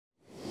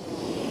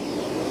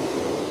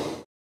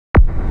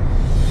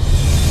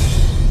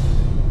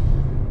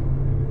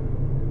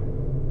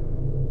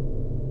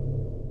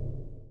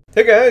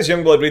Hey guys,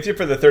 Youngblood with you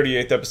for the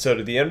 38th episode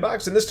of the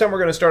Inbox, and this time we're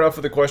going to start off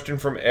with a question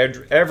from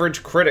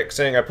Average Critic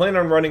saying, I plan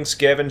on running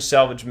scavenge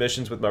salvage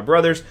missions with my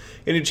brothers.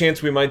 Any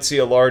chance we might see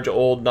a large,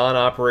 old,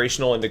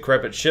 non-operational and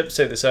decrepit ship,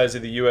 say the size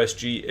of the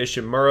USG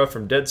Ishimura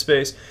from Dead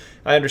Space?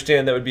 I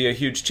understand that would be a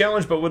huge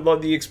challenge, but would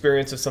love the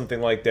experience of something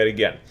like that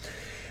again.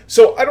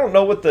 So, I don't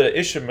know what the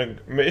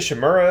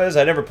Ishimura is.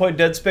 I never played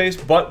Dead Space,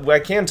 but I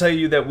can tell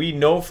you that we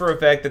know for a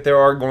fact that there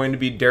are going to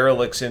be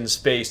derelicts in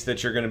space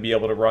that you're going to be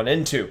able to run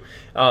into.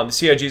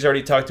 CIG's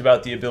already talked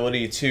about the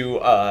ability to,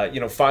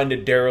 find a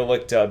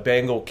derelict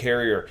Bengal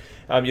carrier,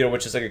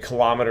 which is like a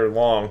kilometer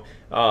long.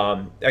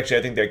 Actually,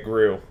 I think that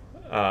grew.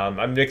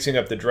 I'm mixing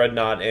up the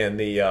Dreadnought and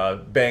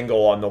the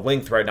Bengal on the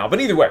length right now.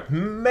 But either way,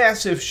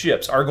 massive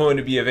ships are going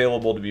to be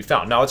available to be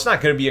found. Now, it's not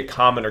going to be a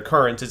common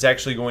occurrence. It's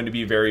actually going to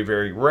be very,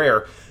 very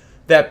rare.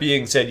 That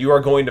being said, you are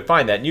going to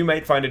find that. And you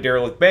might find a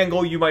derelict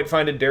Bengal, you might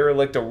find a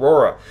derelict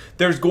Aurora.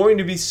 There's going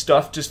to be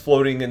stuff just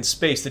floating in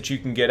space that you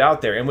can get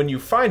out there. And when you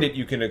find it,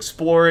 you can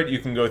explore it, you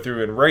can go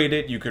through and raid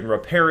it, you can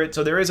repair it.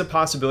 So there is a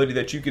possibility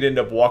that you could end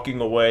up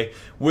walking away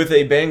with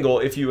a Bengal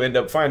if you end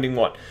up finding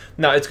one.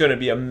 Now, it's going to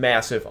be a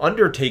massive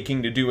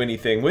undertaking to do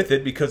anything with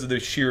it because of the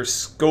sheer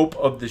scope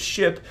of the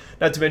ship.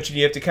 Not to mention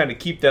you have to kind of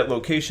keep that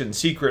location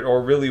secret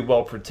or really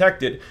well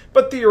protected.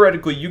 But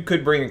theoretically, you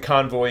could bring a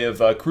convoy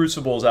of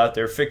crucibles out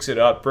there, fix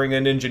it up, bring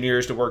in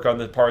engineers to work on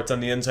the parts on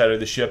the inside of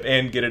the ship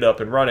and get it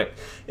up and running.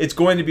 It's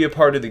going to be a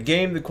part of the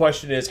game. The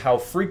question is, how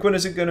frequent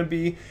is it going to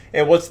be,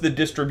 and what's the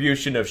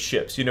distribution of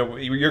ships? You know,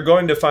 you're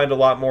going to find a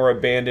lot more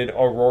abandoned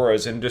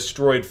Auroras and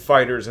destroyed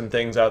fighters and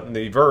things out in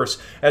the verse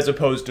as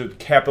opposed to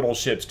capital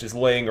ships just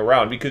laying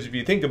around. Because if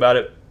you think about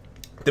it,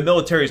 the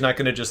military is not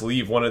going to just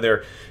leave one of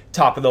their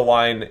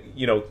top-of-the-line,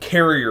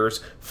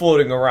 carriers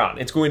floating around.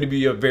 It's going to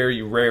be a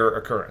very rare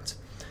occurrence.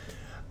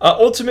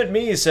 Ultimate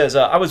Me says,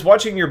 I was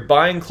watching your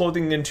buying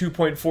clothing in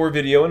 2.4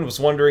 video and was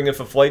wondering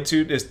if a flight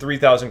suit is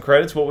 3,000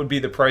 credits, what would be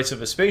the price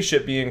of a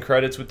spaceship being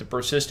credits with the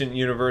persistent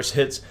universe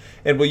hits,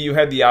 and will you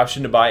have the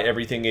option to buy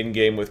everything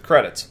in-game with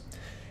credits?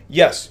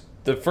 Yes.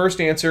 The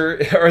first answer,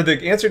 or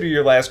the answer to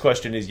your last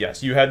question is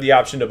yes. You have the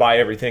option to buy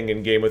everything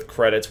in-game with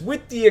credits,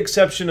 with the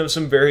exception of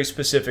some very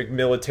specific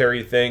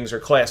military things or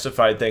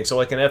classified things. So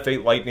like an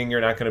F-8 Lightning,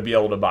 you're not going to be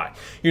able to buy.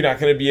 You're not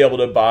going to be able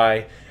to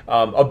buy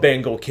a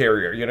Bengal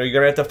carrier. You're going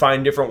to have to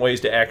find different ways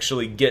to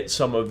actually get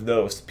some of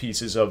those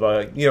pieces of,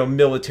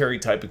 military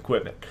type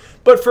equipment.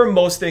 But for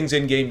most things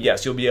in-game,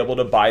 yes, you'll be able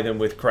to buy them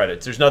with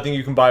credits. There's nothing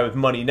you can buy with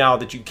money now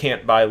that you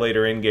can't buy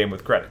later in-game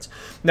with credits.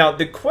 Now,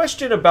 the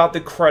question about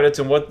the credits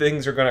and what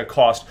things are going to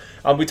cost,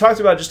 we talked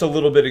about just a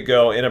little bit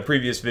ago in a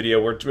previous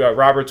video where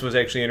Roberts was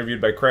actually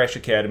interviewed by Crash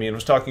Academy and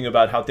was talking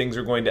about how things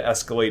are going to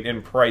escalate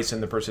in price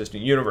in the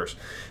persistent universe.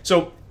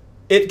 So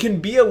it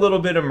can be a little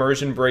bit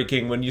immersion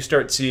breaking when you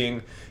start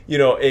seeing,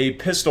 a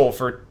pistol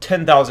for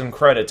 10,000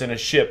 credits and a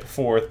ship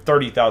for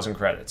 30,000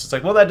 credits. It's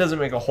like, well, that doesn't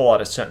make a whole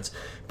lot of sense.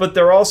 But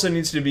there also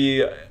needs to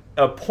be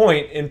a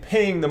point in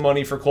paying the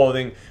money for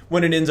clothing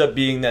when it ends up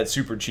being that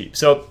super cheap.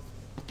 So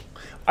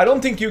I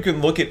don't think you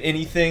can look at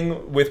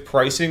anything with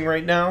pricing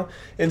right now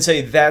and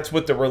say that's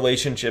what the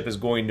relationship is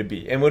going to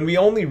be. And when we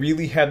only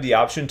really have the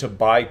option to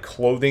buy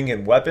clothing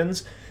and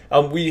weapons,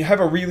 we have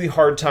a really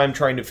hard time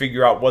trying to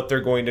figure out what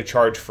they're going to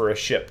charge for a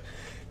ship.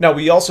 Now,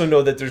 we also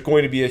know that there's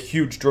going to be a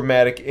huge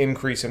dramatic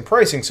increase in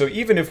pricing. So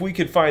even if we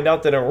could find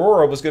out that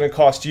Aurora was going to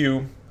cost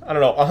you,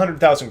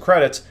 100,000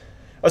 credits,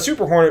 a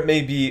Super Hornet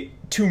may be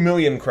 2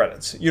 million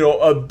credits.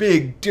 A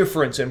big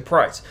difference in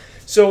price.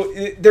 So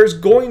there's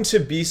going to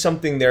be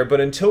something there, but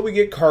until we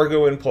get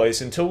cargo in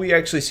place, until we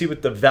actually see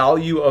what the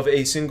value of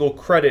a single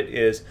credit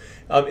is,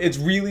 it's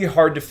really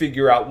hard to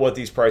figure out what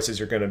these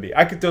prices are going to be.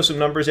 I could throw some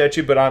numbers at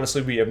you, but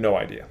honestly, we have no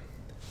idea.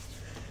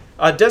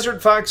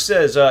 Desert Fox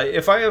says,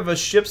 if I have a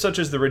ship such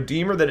as the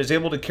Redeemer that is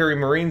able to carry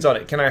Marines on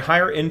it, can I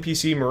hire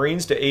NPC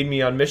Marines to aid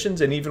me on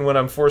missions and even when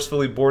I'm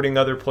forcefully boarding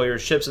other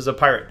players' ships as a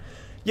pirate?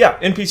 Yeah,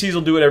 NPCs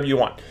will do whatever you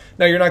want.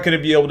 Now, you're not going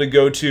to be able to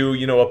go to,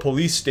 a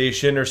police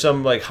station or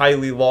some,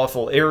 highly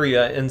lawful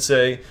area and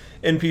say,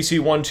 NPC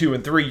 1, 2,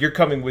 and 3, you're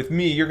coming with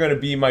me. You're going to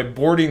be my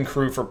boarding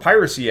crew for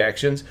piracy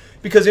actions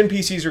because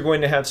NPCs are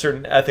going to have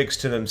certain ethics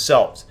to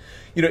themselves.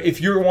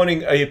 If you're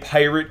wanting a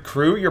pirate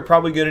crew, you're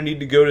probably going to need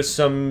to go to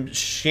some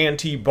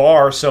shanty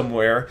bar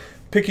somewhere,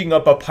 picking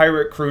up a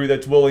pirate crew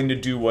that's willing to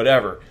do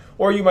whatever.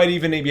 Or you might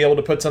even be able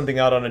to put something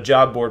out on a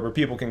job board where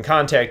people can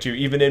contact you,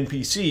 even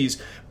NPCs.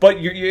 But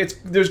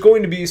there's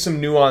going to be some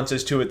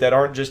nuances to it that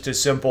aren't just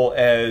as simple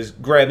as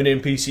grab an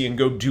NPC and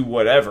go do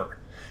whatever.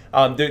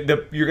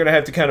 You're going to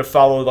have to kind of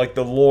follow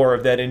the lore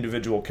of that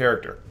individual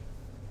character.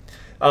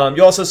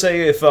 You also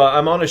say, if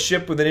I'm on a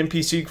ship with an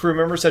NPC crew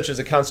member, such as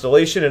a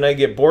Constellation, and I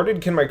get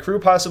boarded, can my crew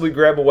possibly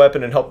grab a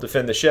weapon and help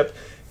defend the ship?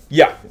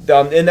 Yeah,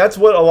 and that's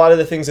what a lot of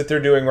the things that they're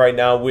doing right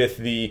now with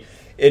the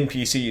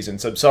NPCs and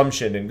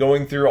subsumption and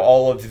going through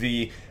all of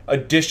the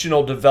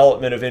additional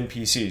development of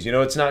NPCs.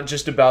 It's not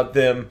just about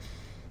them,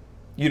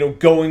 you know,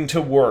 going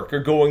to work or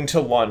going to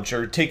lunch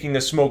or taking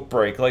a smoke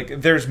break.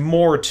 Like, there's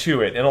more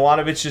to it, and a lot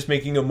of it's just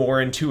making a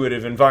more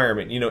intuitive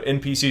environment. You know,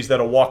 NPCs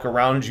that'll walk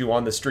around you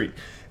on the street,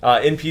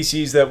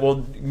 NPCs that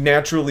will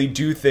naturally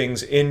do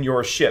things in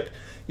your ship.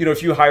 You know,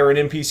 if you hire an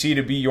NPC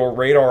to be your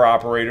radar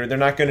operator, they're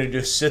not going to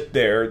just sit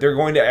there. They're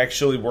going to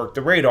actually work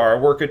the radar,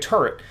 work a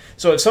turret.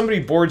 So if somebody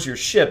boards your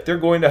ship, they're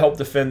going to help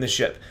defend the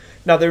ship.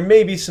 Now, there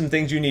may be some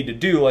things you need to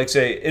do, like,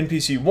 say,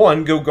 NPC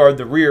 1, go guard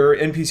the rear,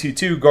 NPC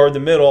 2, guard the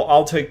middle,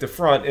 I'll take the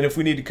front, and if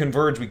we need to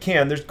converge, we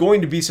can. There's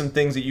going to be some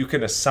things that you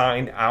can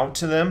assign out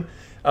to them.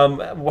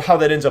 How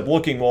that ends up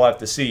looking, we'll have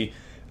to see.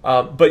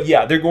 But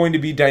yeah, they're going to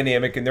be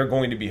dynamic, and they're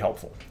going to be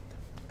helpful.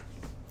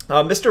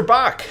 Mr.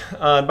 Bach,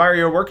 admire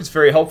your work, it's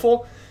very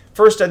helpful.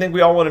 First, I think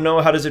we all want to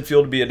know, how does it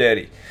feel to be a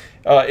daddy?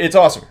 It's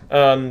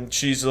awesome.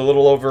 She's a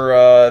little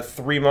over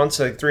 3 months,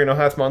 like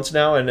 3.5 months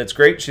now, and it's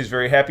great. She's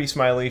very happy,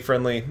 smiley,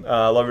 friendly,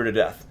 love her to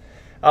death.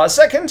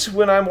 Second,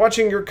 when I'm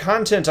watching your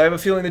content, I have a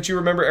feeling that you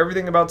remember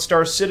everything about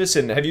Star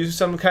Citizen. Have you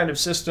some kind of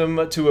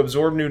system to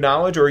absorb new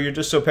knowledge, or are you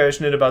just so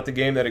passionate about the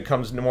game that it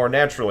comes more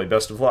naturally?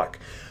 Best of luck.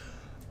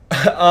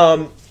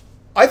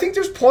 I think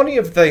there's plenty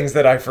of things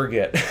that I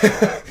forget.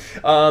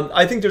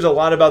 I think there's a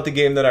lot about the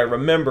game that I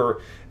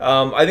remember.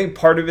 I think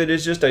part of it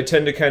is just I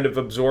tend to kind of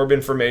absorb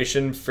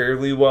information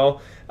fairly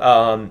well.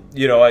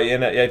 You know,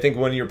 I think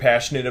when you're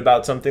passionate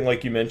about something,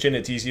 like you mentioned,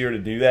 it's easier to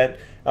do that.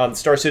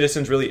 Star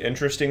Citizen's really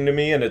interesting to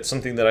me, and it's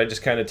something that I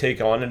just kind of take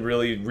on and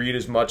really read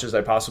as much as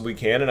I possibly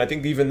can. And I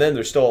think even then,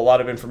 there's still a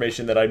lot of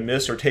information that I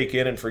miss or take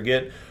in and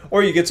forget,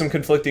 or you get some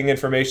conflicting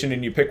information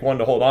and you pick one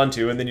to hold on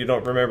to, and then you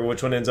don't remember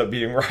which one ends up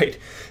being right.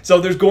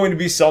 So there's going to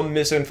be some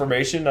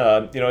misinformation.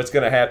 You know, it's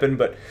going to happen,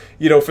 but,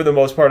 you know, for the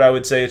most part, I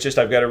would say it's just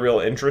I've got a real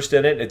interest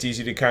in it. It's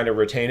easy to kind of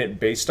retain it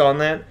based on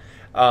that.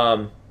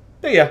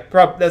 But yeah,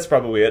 that's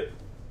probably it.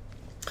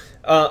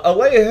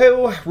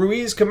 Alejo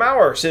Ruiz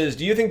Kamauer says,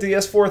 do you think the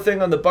S4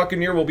 thing on the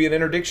Buccaneer will be an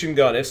interdiction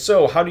gun? If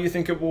so, how do you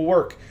think it will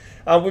work?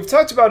 We've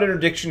talked about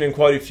interdiction in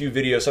quite a few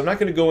videos, so I'm not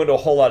going to go into a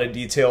whole lot of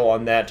detail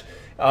on that.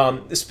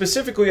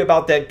 Specifically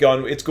about that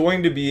gun, it's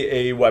going to be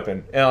a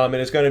weapon, and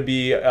it's going to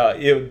be,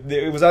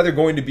 it was either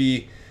going to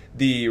be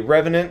the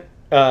Revenant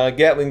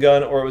Gatling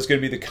gun, or it was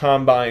going to be the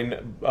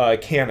Combine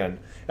cannon,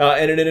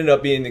 and it ended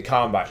up being the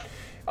Combine.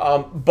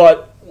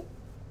 But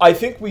I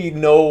think we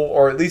know,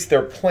 or at least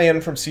their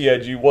plan from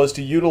CIG was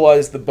to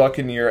utilize the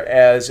Buccaneer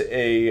as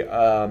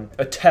a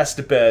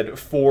test bed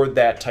for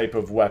that type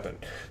of weapon.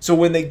 So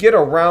when they get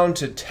around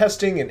to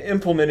testing and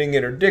implementing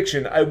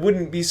interdiction, I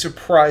wouldn't be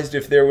surprised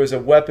if there was a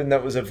weapon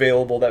that was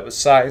available that was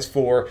size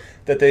 4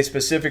 that they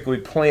specifically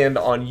planned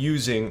on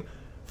using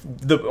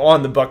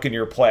on the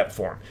Buccaneer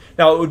platform.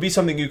 Now, it would be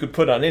something you could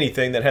put on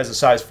anything that has a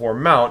size 4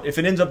 mount. If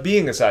it ends up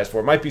being a size 4,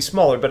 it might be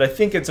smaller, but I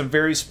think it's a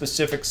very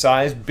specific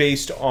size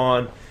based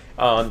on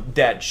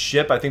that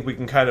ship. I think we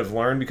can kind of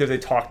learn because they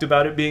talked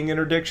about it being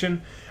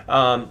interdiction.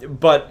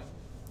 But,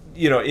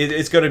 you know,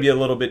 it's going to be a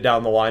little bit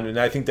down the line, and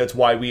I think that's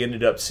why we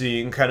ended up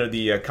seeing kind of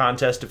the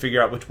contest to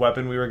figure out which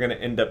weapon we were going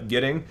to end up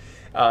getting,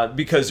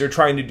 because they're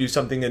trying to do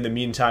something in the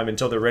meantime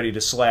until they're ready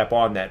to slap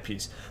on that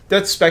piece.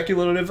 That's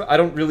speculative. I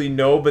don't really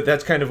know, but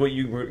that's kind of what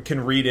you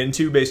can read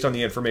into based on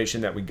the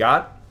information that we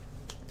got.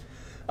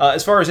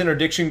 As far as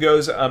interdiction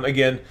goes,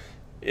 again,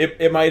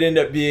 it might end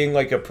up being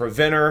like a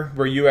preventer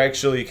where you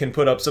actually can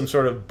put up some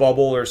sort of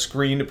bubble or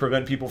screen to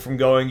prevent people from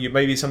going. It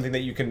may be something that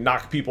you can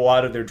knock people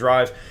out of their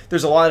drive.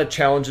 There's a lot of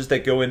challenges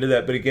that go into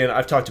that, but again,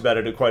 I've talked about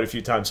it quite a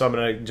few times, so I'm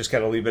going to just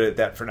kind of leave it at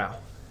that for now.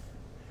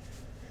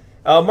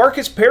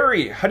 Marcus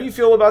Perry, how do you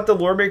feel about the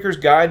Loremaker's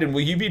Guide, and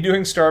will you be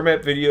doing star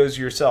map videos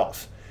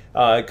yourself?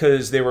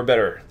 Because they were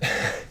better.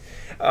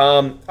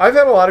 I've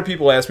had a lot of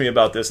people ask me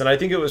about this, and I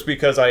think it was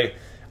because I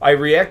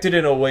reacted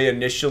in a way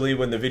initially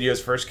when the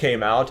videos first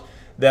came out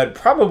that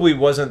probably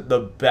wasn't the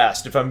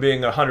best, if I'm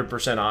being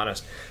 100%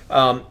 honest.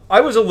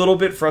 I was a little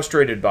bit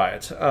frustrated by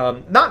it.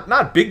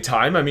 Not big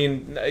time. I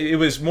mean, it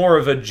was more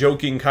of a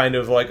joking kind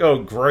of like, oh,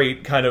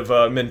 great kind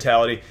of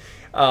mentality.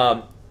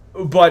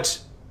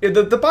 But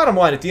the bottom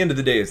line at the end of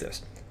the day is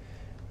this.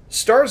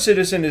 Star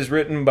Citizen is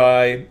written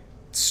by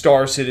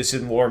Star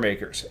Citizen lore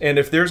makers. And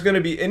if there's going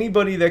to be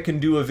anybody that can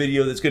do a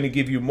video that's going to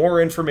give you more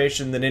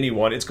information than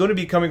anyone, it's going to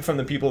be coming from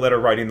the people that are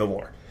writing the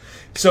lore.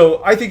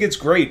 So I think it's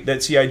great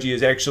that CIG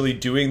is actually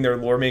doing their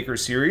Loremaker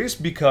series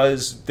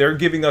because they're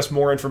giving us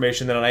more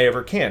information than I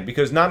ever can.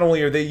 Because not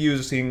only are they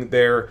using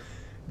their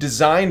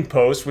design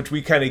posts, which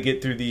we kind of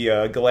get through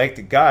the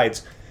Galactic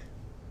Guides,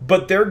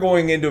 but they're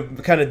going into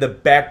kind of the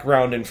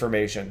background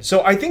information.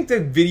 So I think the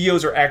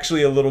videos are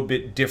actually a little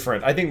bit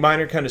different. I think mine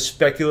are kind of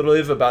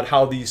speculative about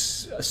how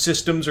these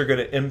systems are going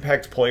to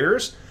impact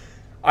players.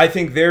 I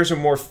think theirs are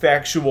more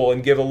factual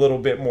and give a little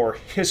bit more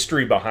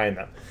history behind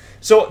them.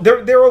 So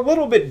they're a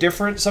little bit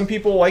different. Some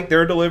people like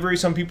their delivery,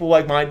 some people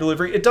like my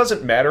delivery. It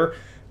doesn't matter.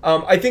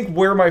 I think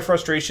where my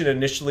frustration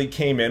initially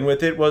came in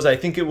with it was I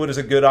think it was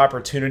a good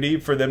opportunity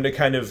for them to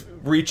kind of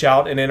reach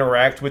out and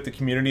interact with the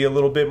community a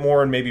little bit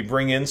more and maybe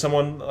bring in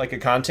someone like a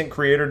content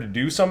creator to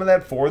do some of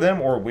that for them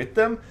or with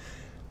them.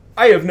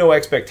 I have no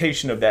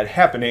expectation of that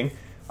happening.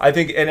 I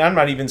think, and I'm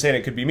not even saying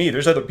it could be me.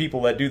 There's other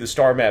people that do the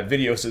star map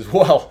videos as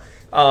well.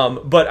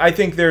 But I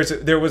think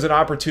there was an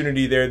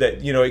opportunity there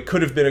that, you know, it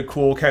could have been a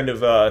cool kind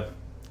of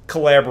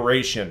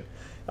collaboration,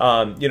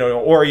 you know,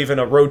 or even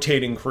a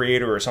rotating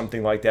creator or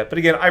something like that. But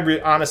again,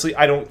 honestly,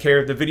 I don't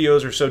care. The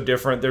videos are so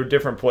different. They're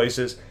different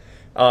places.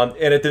 And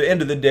at the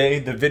end of the day,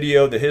 the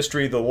video, the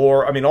history, the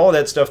lore, I mean, all of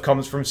that stuff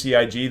comes from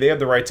CIG. They have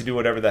the right to do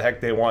whatever the heck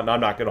they want, and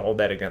I'm not going to hold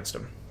that against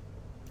them.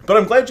 But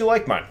I'm glad you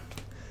like mine.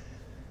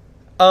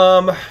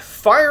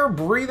 Fire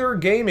Breather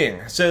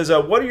Gaming says,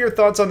 what are your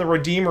thoughts on the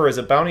Redeemer as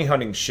a bounty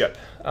hunting ship?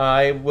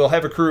 I will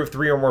have a crew of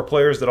 3 or more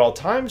players at all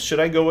times.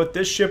 Should I go with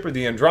this ship or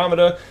the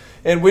Andromeda?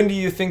 And when do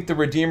you think the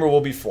Redeemer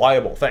will be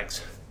flyable?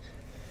 Thanks.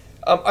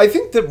 I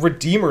think the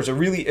Redeemer is a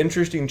really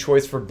interesting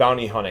choice for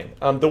bounty hunting.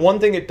 The one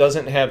thing it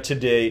doesn't have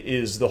today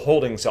is the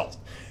holding cells.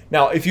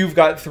 Now, if you've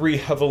got 3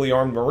 heavily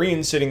armed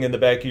Marines sitting in the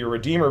back of your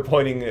Redeemer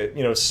pointing,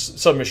 you know,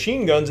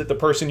 submachine guns at the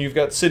person you've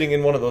got sitting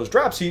in one of those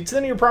drop seats,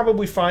 then you're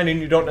probably fine and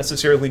you don't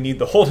necessarily need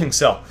the holding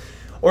cell.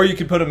 Or you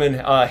could put them in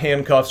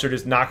handcuffs or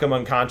just knock them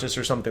unconscious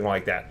or something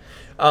like that.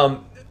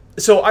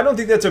 So I don't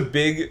think that's a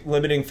big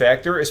limiting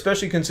factor,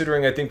 especially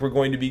considering I think we're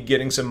going to be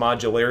getting some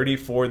modularity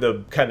for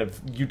the kind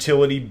of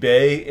utility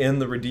bay in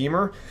the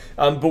Redeemer.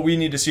 But we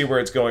need to see where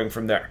it's going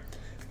from there.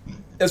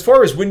 As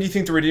far as when do you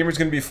think the Redeemer is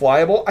going to be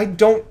flyable, I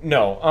don't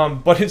know.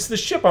 But it's the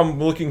ship I'm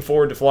looking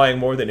forward to flying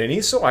more than any,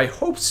 so I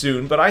hope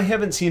soon, but I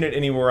haven't seen it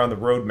anywhere on the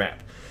roadmap.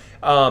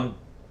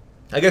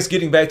 I guess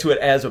getting back to it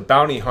as a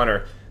bounty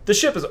hunter, the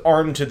ship is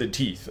armed to the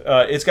teeth.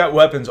 It's got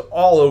weapons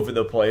all over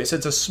the place.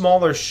 It's a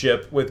smaller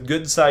ship with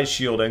good-sized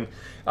shielding.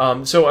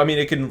 So, I mean,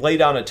 it can lay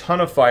down a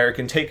ton of fire, it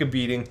can take a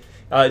beating.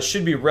 It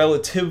should be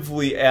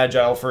relatively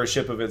agile for a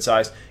ship of its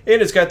size, and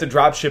it's got the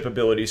dropship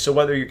ability, so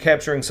whether you're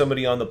capturing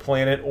somebody on the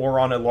planet or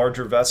on a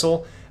larger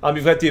vessel,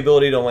 you've got the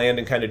ability to land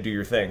and kind of do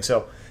your thing.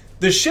 So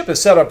the ship is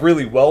set up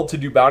really well to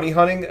do bounty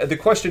hunting. The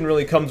question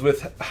really comes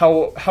with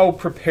how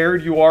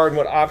prepared you are and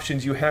what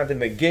options you have in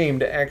the game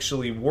to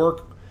actually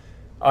work,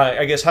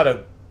 I guess, how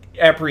to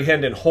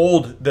apprehend and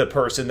hold the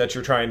person that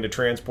you're trying to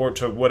transport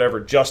to whatever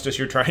justice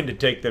you're trying to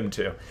take them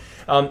to.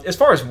 As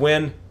far as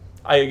when,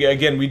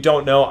 again, we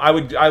don't know. I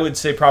would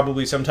say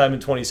probably sometime in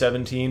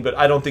 2017, but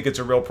I don't think it's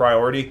a real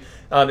priority,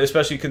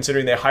 especially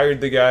considering they hired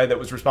the guy that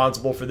was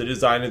responsible for the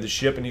design of the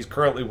ship, and he's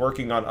currently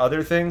working on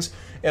other things.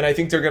 And I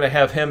think they're going to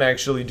have him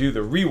actually do the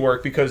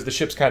rework because the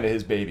ship's kind of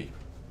his baby.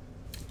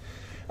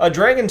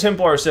 Dragon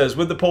Templar says,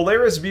 would the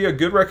Polaris be a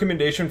good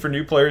recommendation for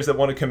new players that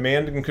want to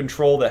command and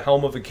control the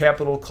helm of a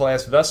capital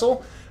class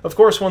vessel? Of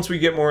course, once we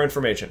get more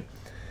information.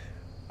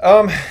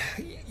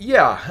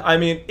 Yeah, I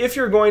mean, if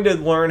you're going to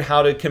learn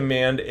how to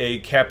command a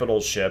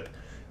capital ship,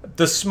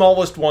 the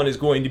smallest one is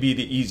going to be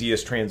the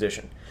easiest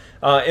transition.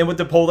 And with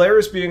the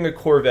Polaris being a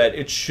corvette,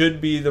 it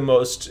should be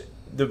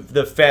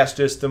the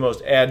fastest, the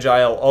most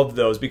agile of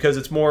those because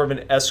it's more of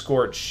an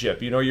escort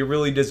ship. You know, you're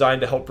really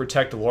designed to help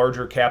protect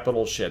larger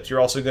capital ships.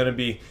 You're also going to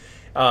be,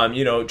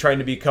 you know, trying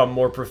to become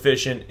more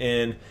proficient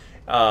in,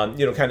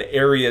 you know, kind of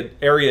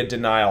area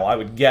denial, I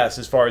would guess,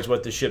 as far as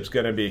what the ship's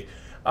going to be.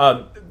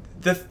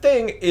 The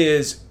thing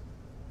is,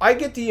 I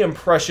get the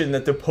impression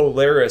that the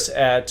Polaris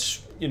at,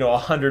 you know,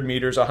 100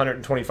 meters,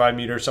 125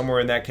 meters, somewhere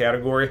in that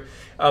category,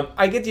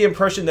 I get the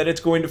impression that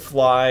it's going to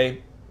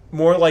fly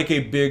more like a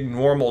big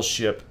normal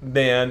ship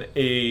than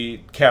a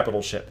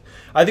capital ship.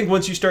 I think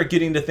once you start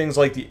getting to things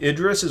like the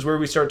Idris is where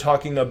we start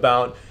talking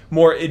about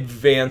more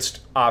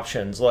advanced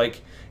options,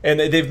 like, and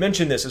they've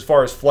mentioned this as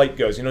far as flight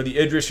goes. You know, the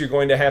Idris, you're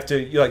going to have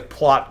to like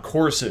plot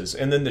courses,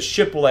 and then the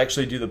ship will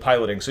actually do the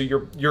piloting. So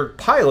your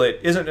pilot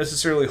isn't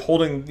necessarily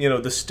holding, you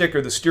know, the stick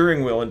or the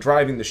steering wheel and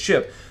driving the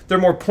ship. They're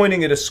more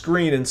pointing at a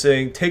screen and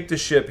saying, take the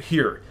ship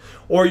here.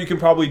 Or you can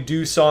probably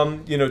do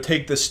some, you know,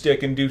 take the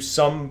stick and do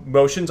some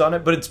motions on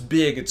it, but it's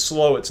big, it's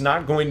slow, it's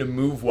not going to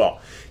move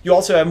well. You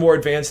also have more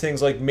advanced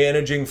things like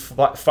managing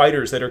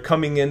fighters that are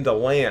coming into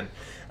land.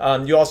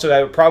 You also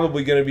have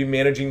probably going to be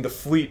managing the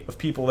fleet of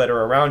people that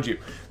are around you.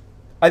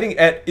 I think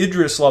at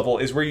Idris level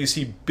is where you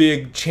see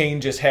big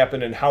changes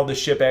happen in how the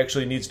ship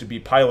actually needs to be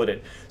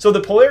piloted. So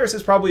the Polaris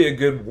is probably a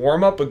good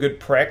warm-up, a good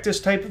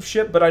practice type of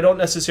ship, but I don't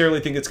necessarily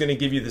think it's going to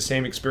give you the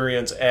same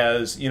experience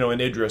as, you know,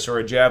 an Idris or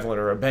a Javelin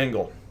or a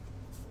Bengal.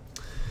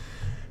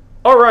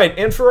 All right,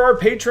 and for our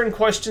patron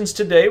questions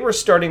today, we're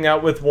starting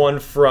out with one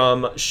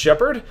from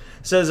Shepard. It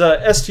says,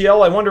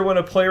 STL, I wonder when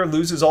a player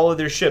loses all of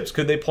their ships.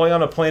 Could they play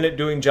on a planet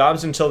doing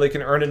jobs until they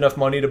can earn enough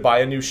money to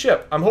buy a new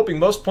ship? I'm hoping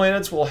most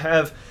planets will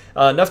have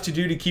enough to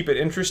do to keep it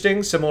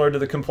interesting, similar to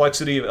the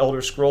complexity of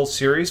Elder Scrolls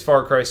series,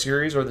 Far Cry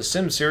series, or the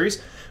Sims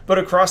series, but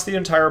across the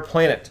entire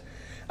planet.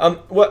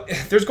 Well,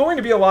 there's going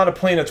to be a lot of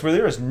planets where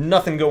there is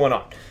nothing going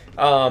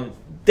on.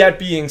 That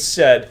being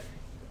said,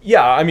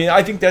 yeah, I mean,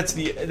 I think that's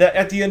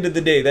at the end of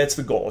the day, that's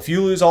the goal. If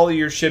you lose all of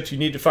your ships, you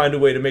need to find a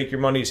way to make your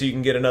money so you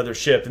can get another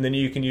ship, and then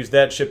you can use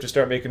that ship to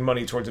start making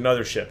money towards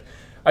another ship.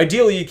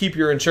 Ideally, you keep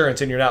your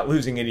insurance and you're not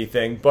losing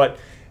anything, but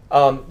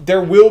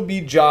there will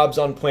be jobs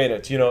on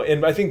planets, you know,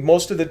 and I think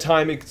most of the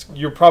time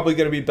you're probably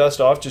going to be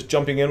best off just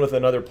jumping in with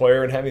another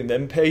player and having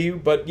them pay you.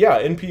 But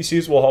yeah,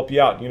 NPCs will help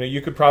you out. You know,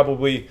 you could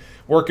probably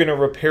work in a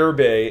repair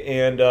bay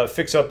and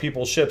fix up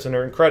people's ships and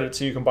earn credit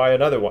so you can buy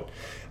another one.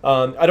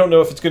 I don't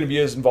know if it's going to be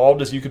as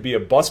involved as you could be a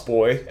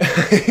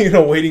busboy, you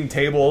know, waiting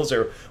tables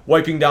or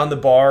wiping down the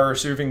bar or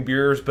serving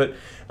beers, but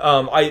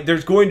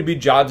there's going to be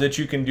jobs that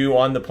you can do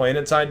on the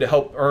planet side to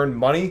help earn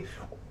money.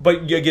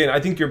 But again,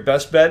 I think your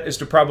best bet is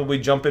to probably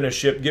jump in a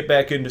ship, get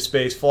back into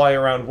space, fly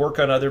around, work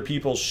on other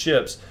people's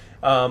ships,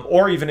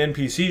 or even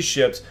NPCs'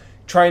 ships,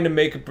 trying to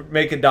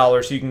make a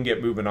dollar so you can get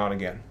moving on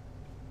again.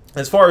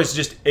 As far as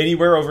just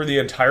anywhere over the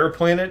entire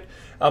planet,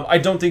 I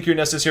don't think you're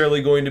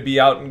necessarily going to be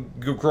out and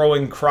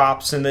growing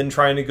crops and then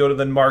trying to go to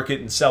the market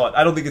and sell it.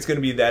 I don't think it's going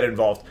to be that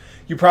involved.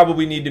 You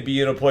probably need to be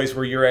in a place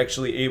where you're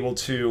actually able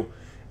to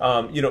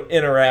you know,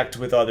 interact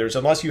with others,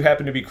 unless you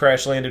happen to be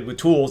crash landed with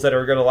tools that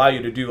are going to allow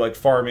you to do like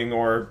farming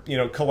or, you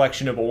know,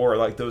 collection of ore,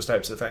 like those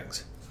types of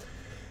things.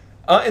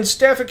 And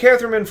Stafford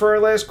Catherman for our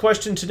last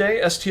question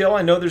today. STL,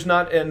 I know there's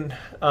not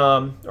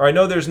I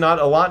know there's not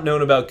a lot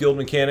known about guild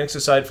mechanics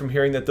aside from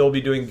hearing that they'll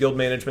be doing guild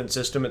management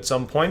system at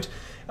some point.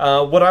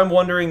 What I'm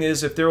wondering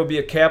is if there will be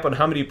a cap on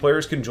how many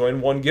players can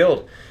join one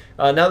guild.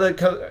 Now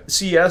that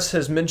CS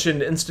has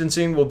mentioned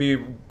instancing will be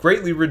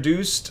greatly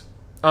reduced.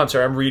 I'm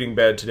sorry, I'm reading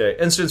bad today.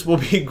 Instance will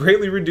be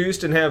greatly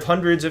reduced and have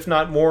hundreds, if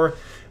not more,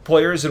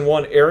 players in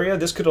one area.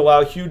 This could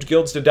allow huge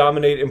guilds to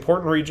dominate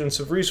important regions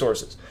of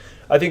resources.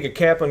 I think a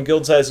cap on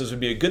guild sizes would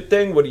be a good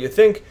thing. What do you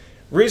think?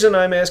 Reason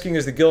I'm asking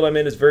is the guild I'm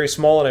in is very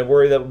small, and I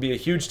worry that will be a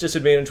huge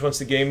disadvantage once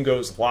the game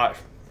goes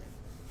live.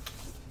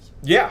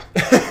 Yeah,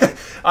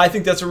 I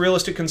think that's a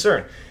realistic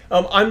concern.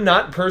 I'm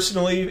not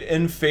personally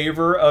in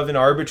favor of an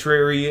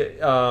arbitrary,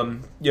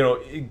 you know,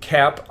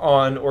 cap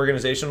on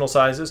organizational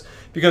sizes,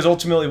 because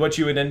ultimately what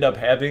you would end up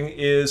having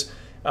is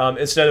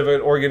instead of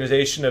an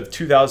organization of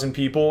 2,000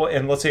 people,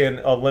 and let's say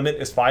a limit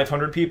is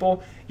 500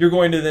 people, you're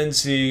going to then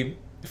see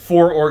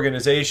 4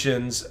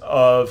 organizations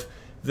of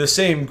the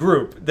same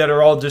group that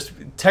are all just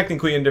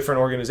technically in different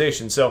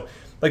organizations. So,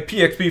 like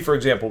PXP, for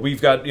example,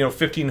 we've got, you know,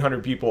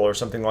 1,500 people or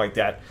something like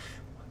that.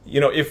 You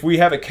know, if we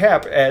have a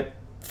cap at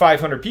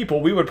 500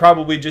 people, we would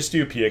probably just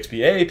do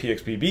PXPA,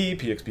 PXPB,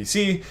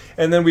 PXPC,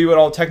 and then we would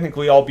all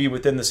technically all be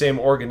within the same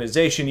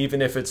organization,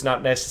 even if it's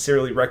not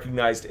necessarily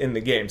recognized in the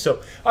game.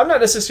 So I'm not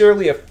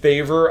necessarily a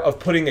favor of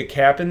putting a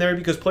cap in there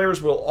because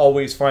players will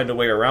always find a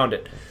way around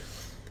it.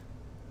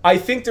 I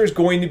think there's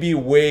going to be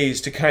ways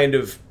to kind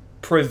of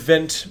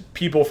prevent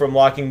people from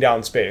locking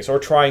down space, or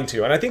trying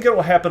to, and I think it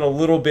will happen a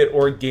little bit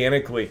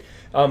organically.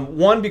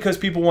 One, because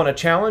people want a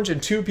challenge,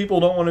 and two, people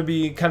don't want to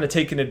be kind of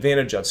taken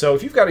advantage of. So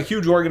if you've got a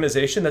huge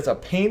organization that's a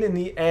pain in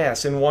the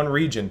ass in one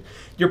region,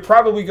 you're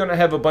probably going to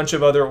have a bunch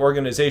of other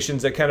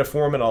organizations that kind of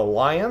form an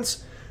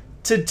alliance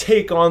to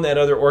take on that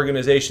other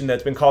organization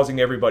that's been causing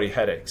everybody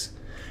headaches.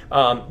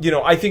 You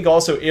know, I think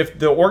also if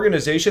the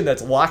organization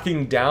that's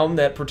locking down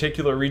that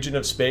particular region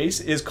of space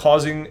is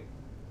causing,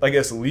 I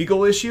guess,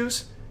 legal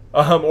issues,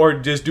 or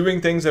just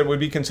doing things that would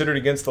be considered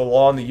against the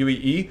law in the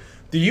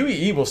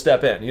UEE will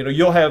step in. You know,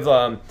 you'll have,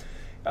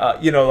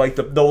 you know, like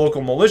the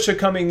local militia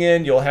coming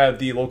in, you'll have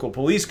the local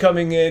police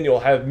coming in,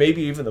 you'll have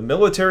maybe even the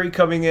military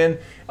coming in,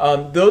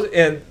 those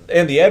and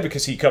the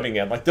advocacy coming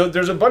in. Like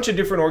there's a bunch of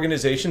different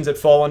organizations that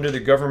fall under the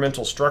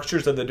governmental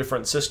structures of the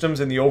different systems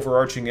in the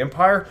overarching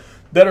empire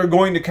that are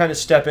going to kind of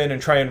step in and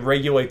try and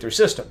regulate their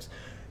systems.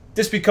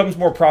 This becomes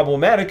more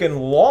problematic in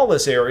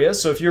lawless areas.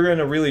 So if you're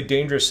in a really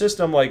dangerous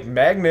system like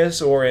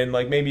Magnus or in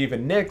like maybe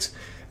even Nyx,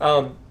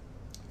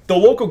 the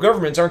local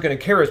governments aren't going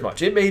to care as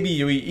much. It may be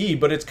UEE,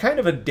 but it's kind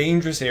of a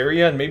dangerous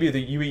area, and maybe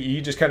the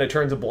UEE just kind of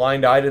turns a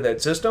blind eye to that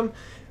system.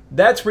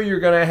 That's where you're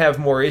going to have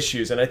more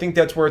issues, and I think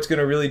that's where it's going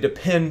to really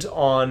depend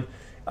on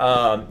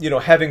you know,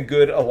 having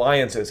good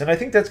alliances. And I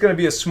think that's going to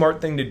be a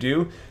smart thing to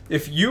do.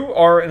 If you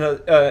are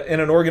in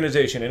an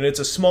organization, and it's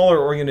a smaller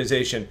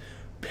organization,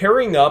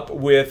 pairing up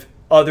with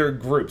other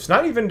groups,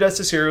 not even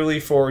necessarily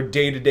for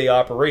day-to-day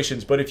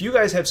operations, but if you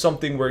guys have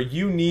something where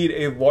you need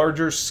a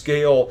larger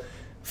scale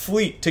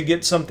fleet to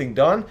get something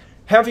done,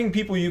 having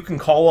people you can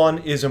call on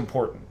is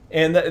important.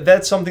 And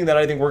that's something that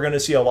I think we're going to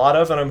see a lot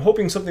of, and I'm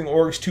hoping something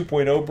Orgs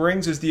 2.0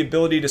 brings is the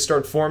ability to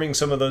start forming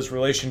some of those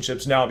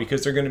relationships now,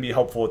 because they're going to be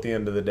helpful at the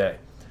end of the day.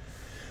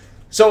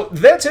 So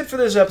that's it for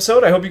this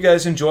episode. I hope you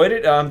guys enjoyed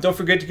it. Don't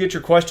forget to get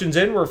your questions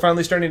in. We're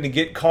finally starting to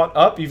get caught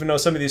up, even though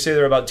some of these say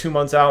they're about 2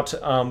 months out.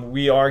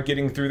 We are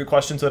getting through the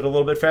questions at a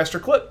little bit faster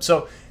clip.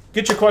 So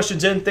get your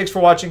questions in. Thanks for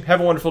watching.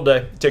 Have a wonderful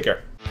day. Take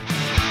care.